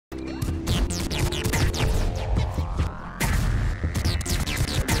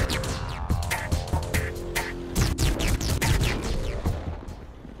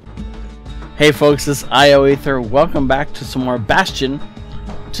Hey folks, this is ioEther. Welcome back to some more Bastion.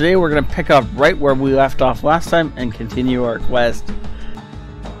 Today we're going to pick up right where we left off last time and continue our quest.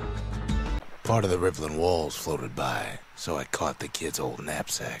 Part of the rippling walls floated by, so I caught the kid's old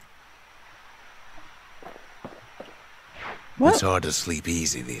knapsack. What? It's hard to sleep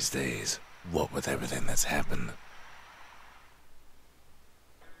easy these days, what with everything that's happened.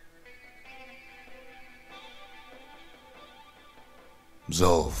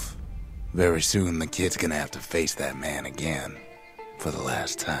 Zolf, very soon the kid's gonna have to face that man again, for the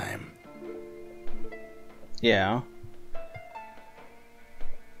last time. Yeah.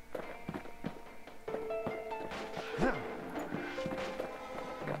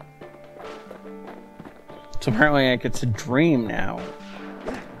 So apparently I get to dream now.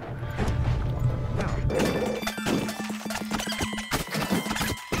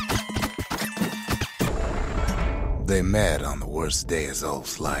 They met on the worst day of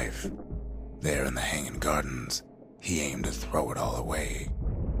Zolf's life. There in the Hanging Gardens, he aimed to throw it all away.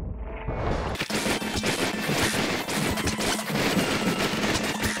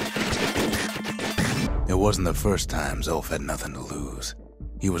 It wasn't the first time Zolf had nothing to lose.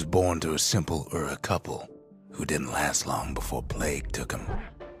 He was born to a simple Ura couple who didn't last long before plague took him.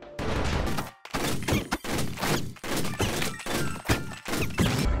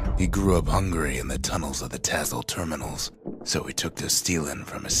 He grew up hungry in the tunnels of the Tazzle terminals, so he took to stealing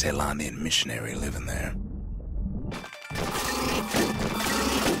from a Ceylonian missionary living there.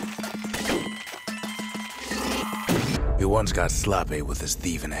 He once got sloppy with his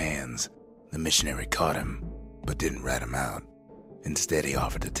thieving hands. The missionary caught him, but didn't rat him out. Instead, he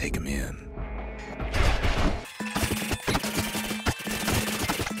offered to take him in.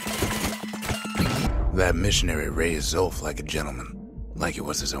 That missionary raised Zolf like a gentleman, like he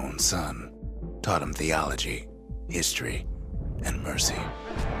was his own son. Taught him theology, history, and mercy.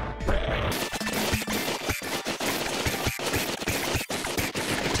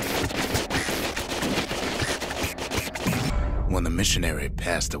 When the missionary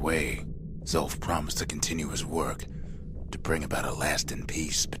passed away, Zolf promised to continue his work to bring about a lasting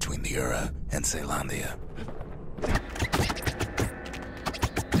peace between the Ura and Ceylondia.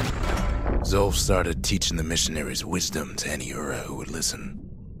 Zolf started teaching the missionaries wisdom to any Ura who would listen,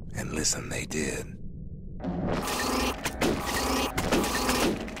 and listen they did.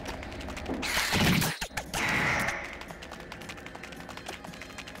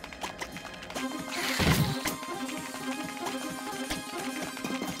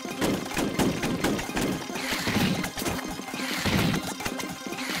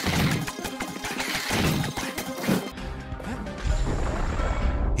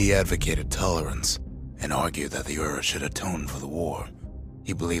 He advocated tolerance and argued that the Ura should atone for the war.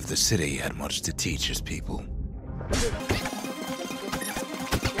 He believed the city had much to teach his people.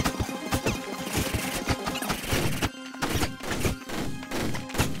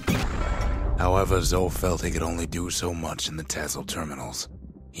 However, Zolf felt he could only do so much in the Tazzle terminals.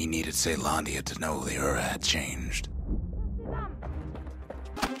 He needed Ceylondia to know the Ura had changed.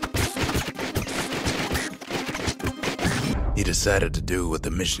 He decided to do what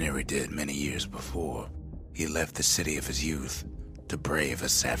the missionary did many years before. He left the city of his youth to brave a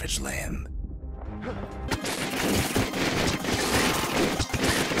savage land.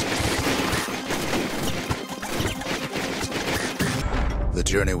 The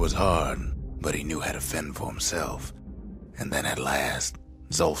journey was hard, but he knew how to fend for himself. And then at last,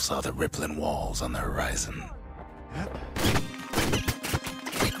 Zolf saw the rippling walls on the horizon.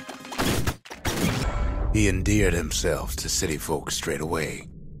 He endeared himself to city folk straight away,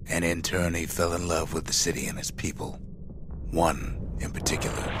 and in turn he fell in love with the city and its people. One in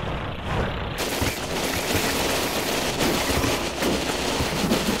particular.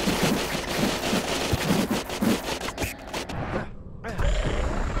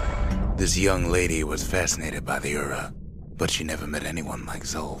 This young lady was fascinated by the Ura, but she never met anyone like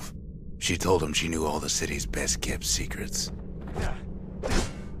Zolf. She told him she knew all the city's best-kept secrets.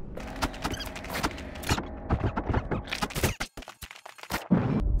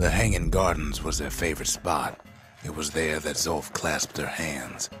 The Hanging Gardens was their favorite spot. It was there that Zolf clasped her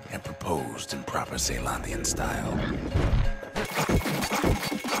hands and proposed in proper Ceylondian style.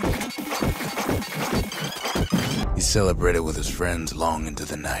 He celebrated with his friends long into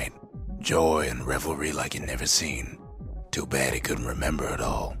the night. Joy and revelry like he'd never seen. Too bad he couldn't remember it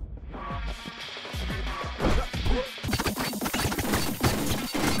all.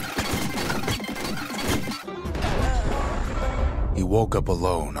 He woke up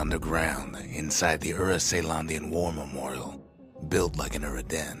alone underground inside the Ura Ceylondian War Memorial, built like an Ura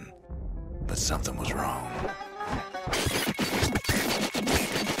den. But something was wrong.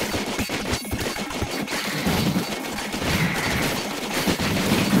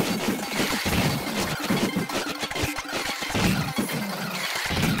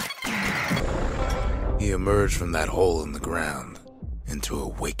 emerged from that hole in the ground into a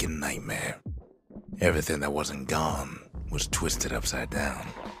waking nightmare. Everything that wasn't gone was twisted upside down.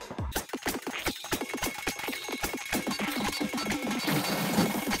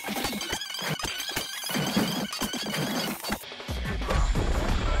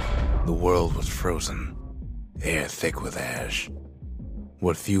 The world was frozen, air thick with ash.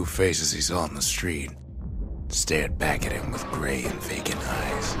 What few faces he saw on the street stared back at him with gray and vacant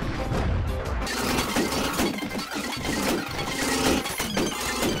eyes.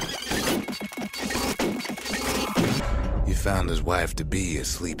 He found his wife-to-be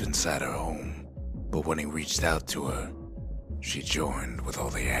asleep inside her home, but when he reached out to her, she joined with all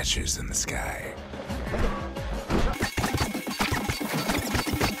the ashes in the sky.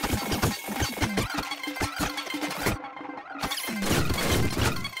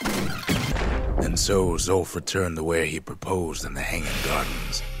 And so Zolf returned to where he proposed in the Hanging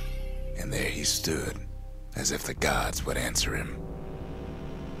Gardens, and there he stood, as if the gods would answer him.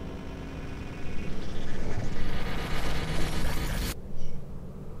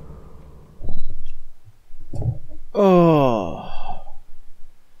 Oh.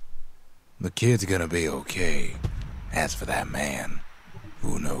 The kid's gonna be okay. As for that man,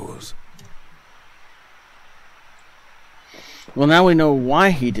 who knows? Well, now we know why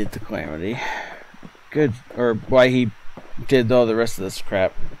he did the calamity. Good. Or why he did all the rest of this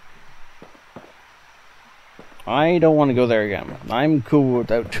crap. I don't want to go there again. I'm cool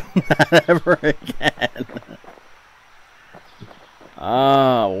without doing that ever again.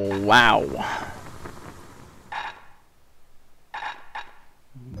 Oh, wow.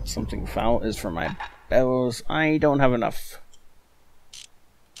 Something foul is for my bellows. I don't have enough.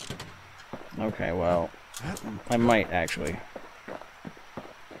 Okay, well, I might actually.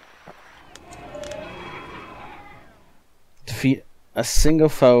 Defeat a single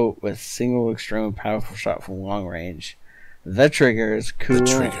foe with single extremely powerful shot from long range. The trigger is cool. The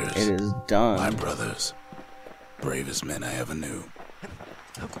triggers, it is done. my brothers, bravest men I ever knew.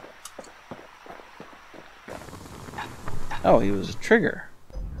 Oh, he was a trigger.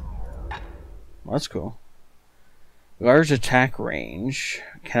 Well, that's cool. Large attack range.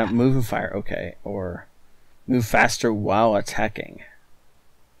 Cannot move and fire. Okay. Or move faster while attacking.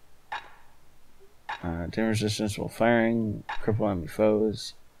 Damage resistance while firing. Cripple enemy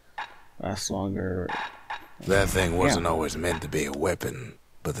foes. Lasts longer. That thing wasn't always meant to be a weapon,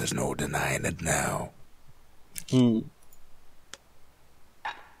 but there's no denying it now.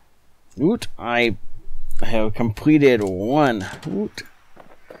 Oot. I have completed one. Oot.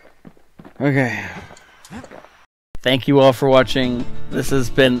 Okay. Thank you all for watching. This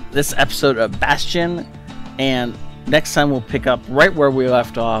has been this episode of Bastion, and next time we'll pick up right where we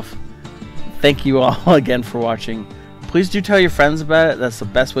left off. Thank you all again for watching. Please do tell your friends about it. That's the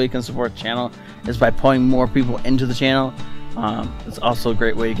best way you can support the channel, is by pulling more people into the channel. It's also a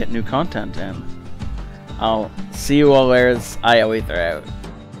great way to get new content, and I'll see you all later. It's ioEther out.